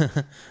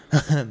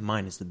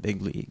 Mine is the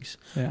big leagues.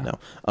 Yeah.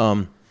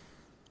 No.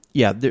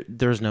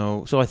 There's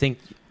no. So I think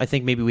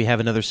maybe we have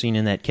another scene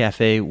in that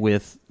cafe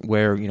where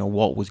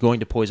Walt was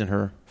going to poison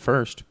her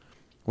first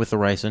with the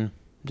ricin,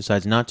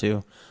 decides not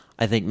to.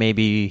 I think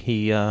maybe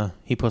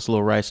he puts a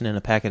little ricin in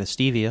a packet of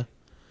stevia.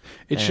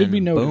 It should be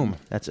noted. Boom.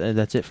 That's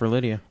it for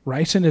Lydia.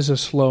 Ricin is a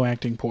slow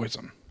acting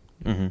poison.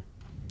 Mm-hmm.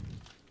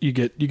 You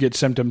get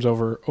symptoms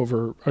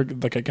over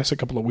like, I guess, a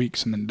couple of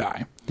weeks and then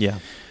die. Yeah.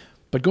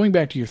 But going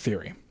back to your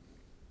theory,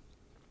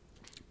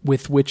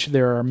 with which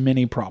there are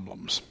many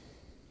problems.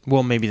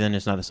 Well, maybe then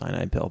it's not a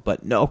cyanide pill,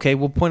 but no. Okay,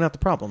 we'll point out the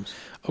problems.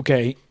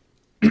 Okay,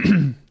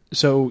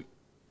 so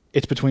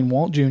it's between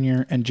Walt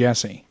Jr. and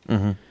Jesse.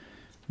 Mm-hmm.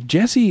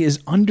 Jesse is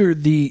under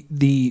the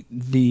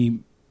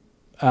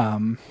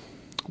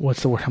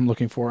what's the word I'm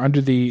looking for?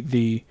 Under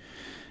the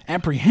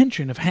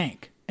apprehension of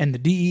Hank and the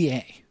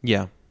DEA.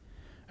 Yeah.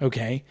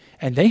 Okay,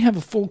 and they have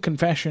a full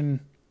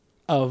confession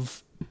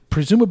of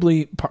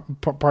presumably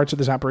parts of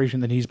this operation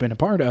that he's been a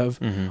part of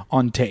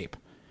on tape.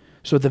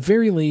 So at the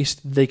very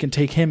least, they can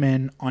take him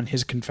in on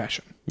his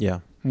confession. Yeah.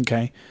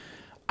 Okay.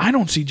 I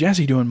don't see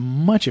Jesse doing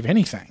much of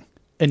anything,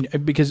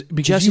 and because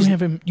you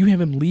have him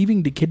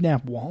leaving to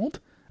kidnap Walt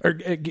or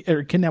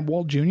kidnap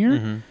Walt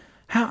Jr.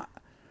 How?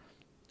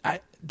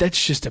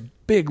 That's just a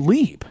big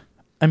leap.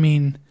 I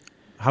mean.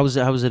 How is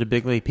it a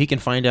big leap? He can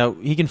find out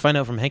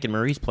from Hank and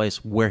Marie's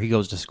place where he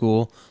goes to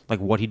school, like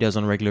what he does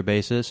on a regular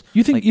basis.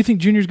 You think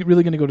Junior's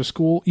really going to go to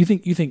school? You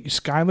think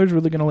Skyler's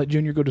really going to let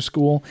Junior go to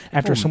school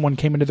after someone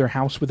came into their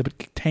house with a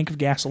tank of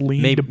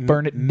gasoline to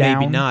burn it down?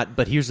 Maybe not,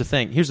 but here's the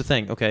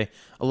thing. Okay,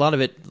 a lot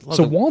of it.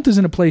 Walt is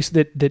in a place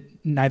that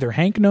neither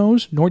Hank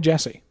knows nor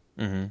Jesse.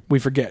 Mm-hmm. We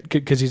forget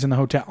because he's in the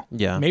hotel.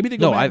 Yeah, maybe they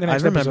go back the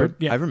next episode.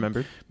 Yeah. I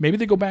remembered. Maybe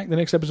they go back the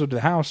next episode to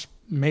the house.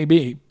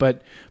 Maybe,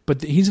 but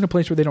he's in a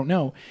place where they don't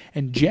know,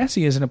 and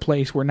Jesse is in a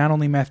place where not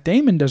only Meth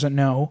Damon doesn't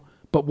know,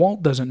 but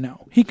Walt doesn't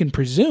know. He can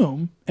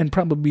presume and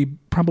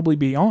probably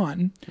be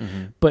on,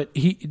 but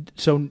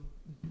so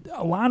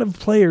a lot of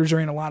players are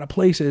in a lot of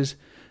places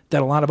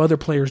that a lot of other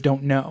players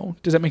don't know.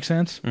 Does that make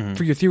sense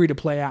for your theory to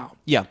play out?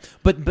 Yeah,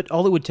 but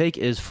all it would take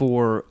is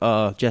for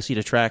Jesse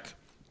to track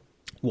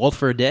Walt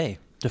for a day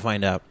to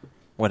find out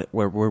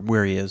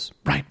where he is.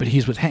 Right, but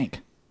he's with Hank.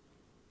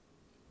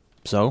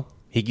 So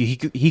he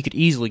could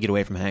easily get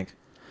away from Hank,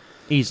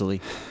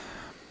 easily.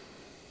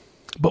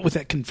 But with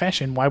that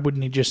confession, why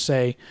wouldn't he just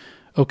say,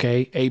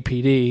 "Okay,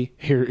 APD,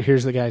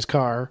 here's the guy's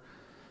car.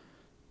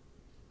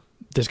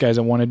 this guy's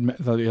a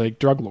wanted like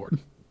drug lord.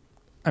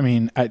 I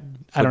mean, I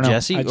don't know.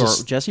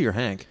 Jesse or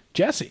Hank?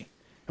 Jesse.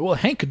 Well,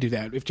 Hank could do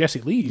that if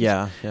Jesse leaves.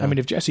 Yeah. I mean,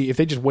 if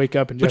they just wake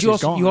up and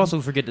Jesse's gone. You also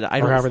forget that I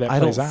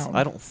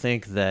don't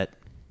think that.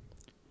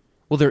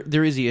 Well,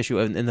 there is the issue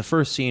in the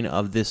first scene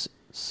of this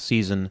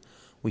season.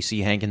 We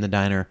see Hank in the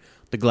diner.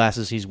 The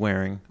glasses he's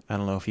wearing. I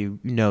don't know if you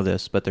know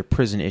this, but they're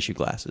prison issue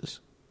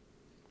glasses.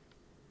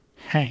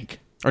 Hank,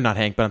 or not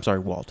Hank, but I'm sorry,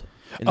 Walt.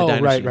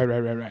 Right.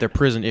 They're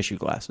prison issue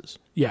glasses.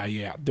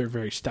 Yeah. They're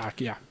very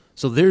stock. Yeah.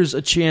 So there's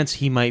a chance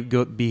he might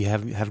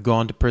have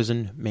gone to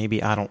prison.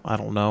 Maybe I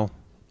don't know.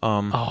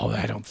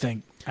 I don't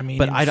think. I mean,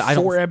 but in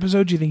 4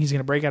 episodes, you think he's going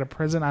to break out of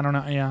prison? I don't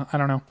know. Yeah, I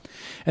don't know.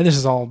 And this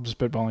is all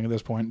spitballing at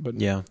this point. But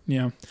yeah.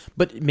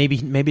 But maybe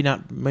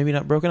not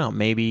broken out.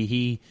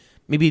 Maybe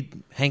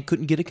Hank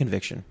couldn't get a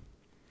conviction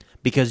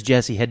because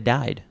Jesse had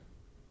died.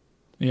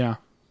 Yeah.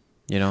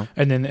 You know.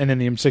 And then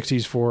the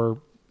M60s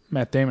for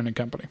Matt Damon and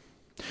company.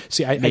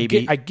 See, I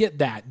get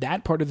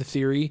that part of the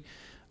theory.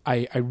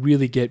 I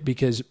really get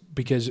because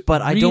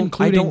but I don't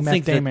Matt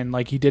think Damon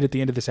like he did at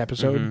the end of this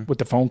episode with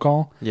the phone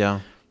call.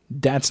 Yeah.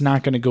 That's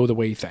not going to go the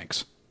way he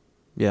thinks.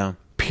 Yeah.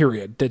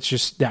 Period. That's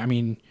just, I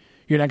mean,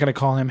 you're not going to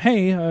call him,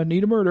 hey,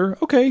 need a murder.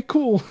 Okay,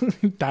 cool.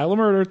 Dial a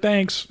murder.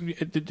 Thanks.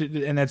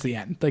 And that's the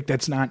end. Like,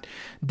 that's not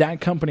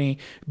that company,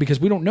 because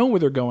we don't know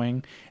where they're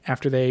going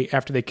after they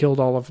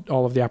killed all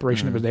of the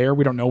operation that was there.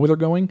 We don't know where they're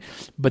going,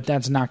 but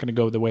that's not going to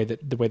go the way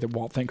that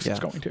Walt thinks it's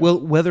going to. Well,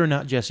 whether or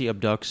not Jesse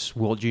abducts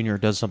Walt Jr.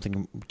 does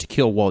something to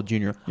kill Walt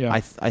Jr.,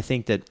 I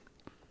think that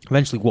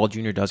eventually Walt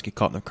Jr. does get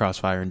caught in the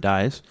crossfire and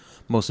dies,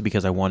 mostly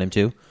because I want him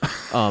to.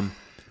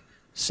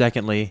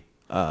 Secondly,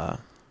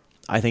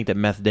 I think that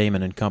Meth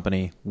Damon and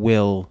company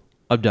will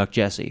abduct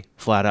Jesse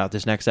flat out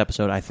this next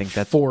episode. I think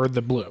that's for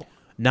the blue.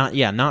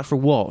 Not for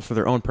Walt, for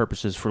their own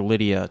purposes, for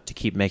Lydia to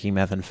keep making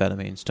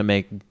methamphetamines, to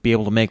be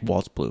able to make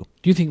Walt's blue.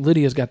 Do you think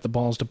Lydia's got the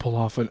balls to pull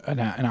off an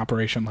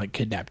operation like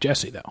kidnap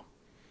Jesse, though?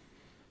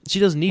 She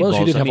doesn't need balls.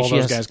 She did have all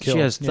those guys killed.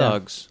 She has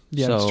thugs.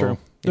 Yeah, so that's true.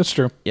 That's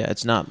true. Yeah,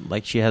 it's not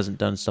like she hasn't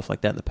done stuff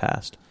like that in the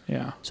past.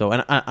 Yeah. So,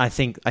 and I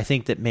think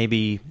that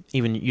maybe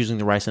even using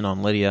the ricin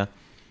on Lydia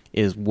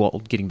is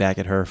Walt getting back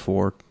at her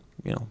for,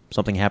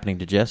 something happening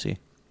to Jesse.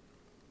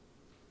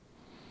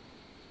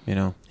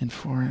 Yeah.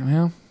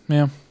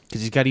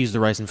 Because he's got to use the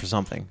ricin for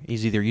something.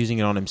 He's either using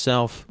it on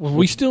himself. Well,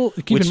 we still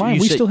keep in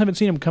mind we still haven't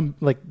seen him come,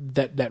 like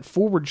that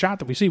forward shot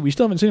that we see. We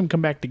still haven't seen him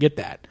come back to get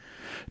that.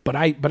 But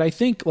I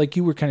think, like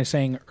you were kind of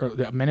saying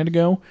a minute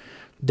ago,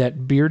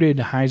 that bearded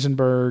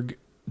Heisenberg,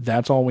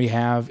 that's all we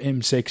have.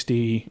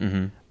 M60.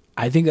 Mm-hmm.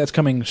 I think that's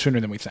coming sooner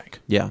than we think.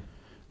 Yeah.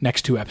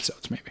 Next 2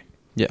 episodes, maybe.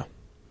 Yeah.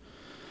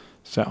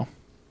 So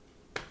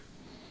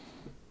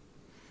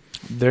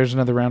there's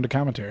another round of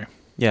commentary.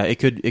 Yeah, it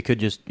could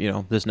just,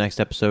 this next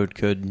episode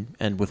could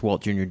end with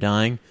Walt Jr.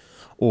 dying,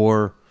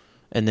 and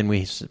then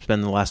we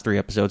spend the last 3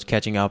 episodes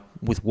catching up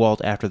with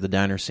Walt after the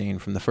diner scene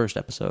from the first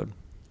episode.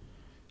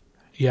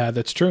 Yeah,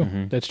 that's true.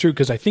 Mm-hmm. That's true,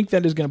 because I think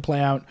that is going to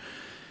play out.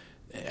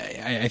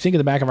 I think in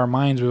the back of our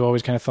minds, we've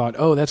always kind of thought,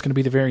 oh, that's going to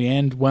be the very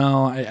end.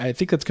 Well, I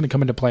think that's going to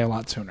come into play a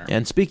lot sooner.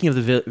 And speaking of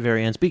the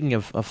very end, speaking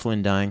of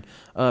Flynn dying,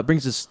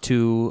 brings us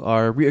to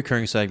our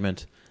reoccurring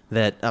segment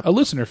that... a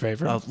listener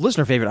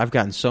favorite. I've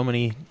gotten so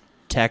many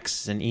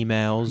texts and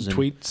emails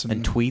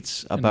and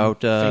tweets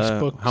about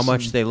how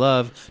much they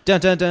love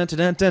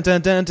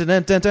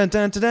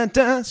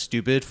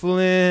Stupid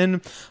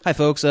Flynn. Hi,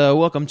 folks.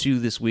 Welcome to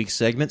this week's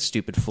segment,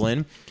 Stupid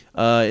Flynn.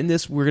 In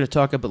this, we're going to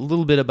talk a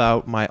little bit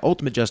about my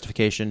ultimate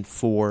justification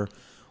for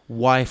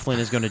why Flynn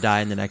is going to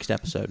die in the next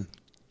episode.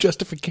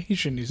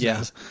 Justification, he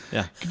says.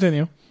 Yeah.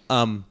 Continue.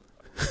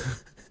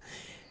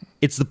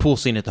 It's the pool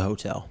scene at the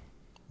hotel.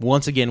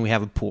 Once again, we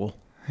have a pool.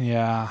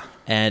 Yeah.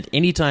 And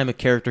anytime a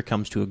character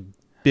comes to a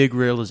big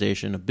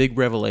realization, a big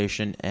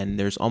revelation, and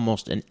there's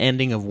almost an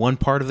ending of one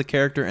part of the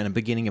character and a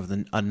beginning of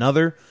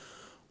another,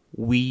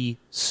 we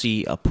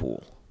see a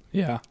pool.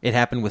 Yeah. It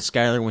happened with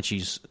Skylar when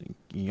she's,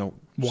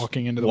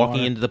 walking into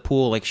the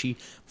pool. Like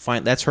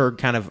that's her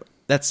kind of,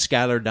 that's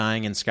Skylar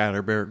dying and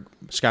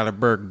Skylar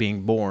Berg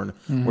being born,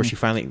 mm-hmm. where she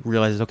finally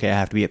realizes, okay, I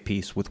have to be at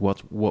peace with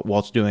what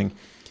Walt's doing.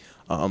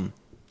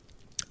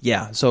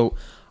 So,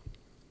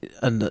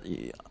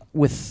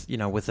 with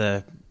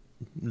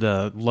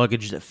the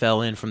luggage that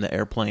fell in from the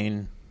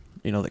airplane,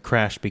 that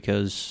crashed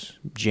because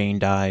Jane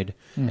died,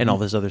 mm-hmm. and all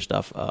this other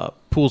stuff.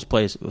 Pools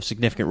plays a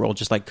significant role,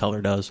 just like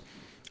color does,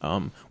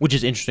 which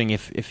is interesting.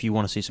 If you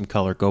want to see some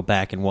color, go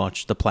back and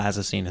watch the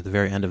plaza scene at the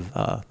very end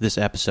of this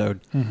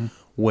episode, mm-hmm.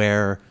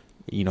 where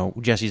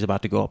Jesse's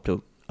about to go up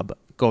to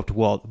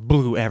Walt.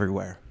 Blue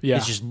everywhere. Yeah,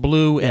 it's just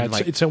blue, and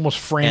it's almost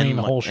framing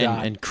the whole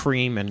shot, and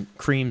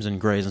creams and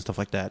grays and stuff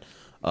like that.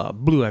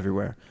 Blue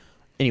everywhere.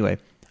 Anyway.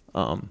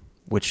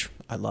 Which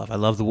I love. I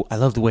love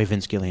the way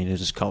Vince Gilligan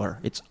uses color.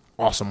 It's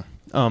awesome.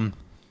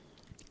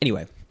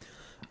 Anyway,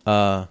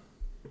 but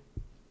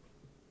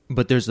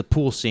there's the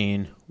pool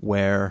scene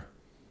where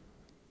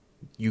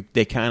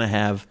they kind of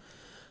have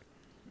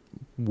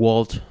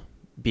Walt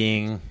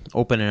being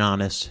open and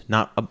honest,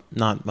 not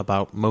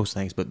about most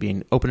things, but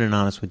being open and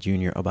honest with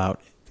Junior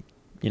about,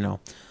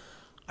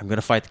 I'm going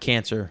to fight the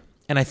cancer.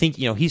 And I think,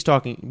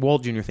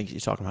 Walt Jr. thinks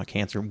he's talking about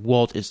cancer.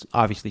 Walt is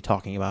obviously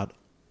talking about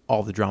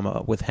all the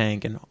drama with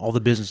Hank and all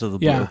the business of the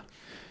Blue. Yeah.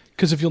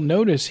 Because if you'll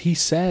notice,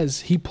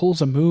 he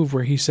pulls a move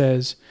where he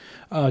says,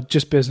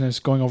 just business,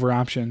 going over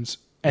options.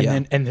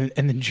 And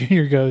then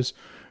Junior goes,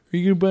 are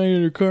you going to buy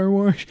another car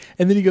wash?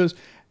 And then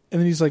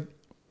he's like,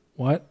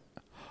 what?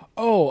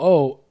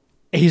 Oh,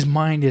 his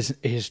mind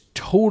is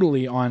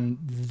totally on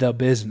the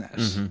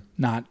business,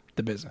 not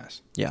the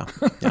business. Yeah.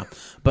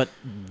 But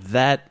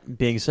that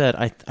being said,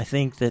 I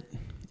think that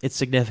it's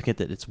significant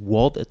that it's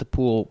Walt at the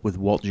pool with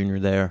Walt Jr.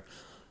 there,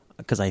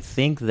 because I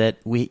think that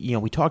we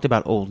talked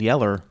about Old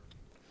Yeller,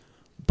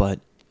 but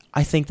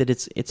I think that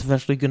it's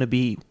eventually going to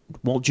be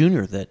Walt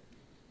Jr.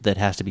 that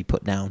has to be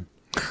put down.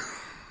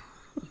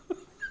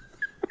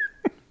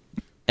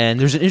 And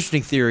there's an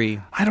interesting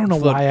theory. I don't know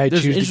why I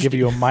choose to give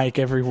you a mic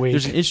every week.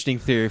 There's an interesting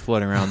theory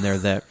floating around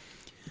there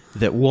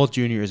that Walt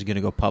Jr. is going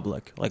to go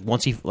public.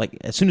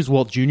 As soon as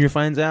Walt Jr.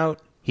 finds out,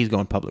 he's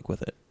going public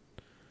with it.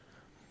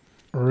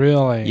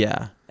 Really?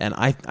 Yeah. And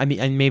I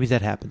mean, maybe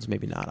that happens,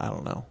 maybe not. I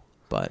don't know.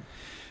 But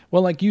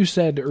well, like you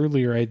said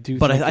earlier, I do.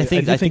 But I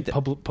think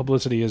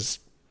publicity is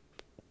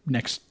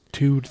next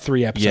 2 to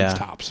 3 episodes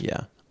tops.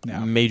 Yeah.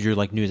 Major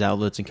news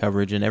outlets and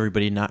coverage, and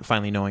everybody not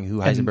finally knowing who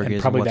Heisenberg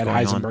is, probably and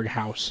what's that going Heisenberg on.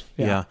 house.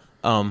 Yeah.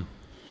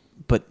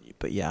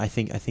 But yeah, I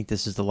think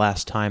this is the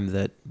last time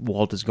that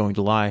Walt is going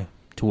to lie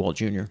to Walt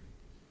Jr.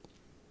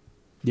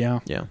 Yeah.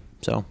 Yeah.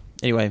 So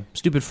anyway,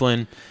 stupid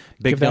Flynn,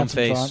 big dumb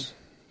face,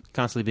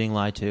 constantly being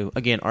lied to.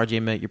 Again,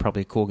 RJ Mitt, you're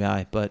probably a cool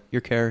guy, but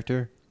your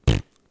character,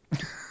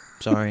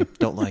 sorry,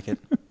 don't like it.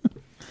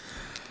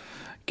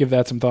 Give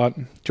that some thought.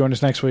 Join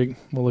us next week.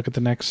 We'll look at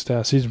the next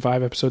season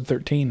 5, episode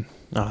 13.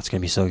 Oh, it's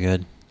gonna be so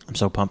good. I'm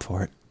so pumped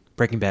for it.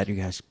 Breaking Bad, you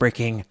guys.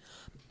 Breaking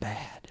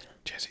Bad.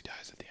 Jesse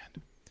dies at the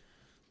end.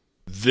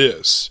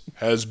 This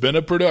has been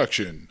a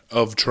production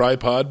of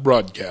Tripod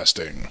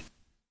Broadcasting.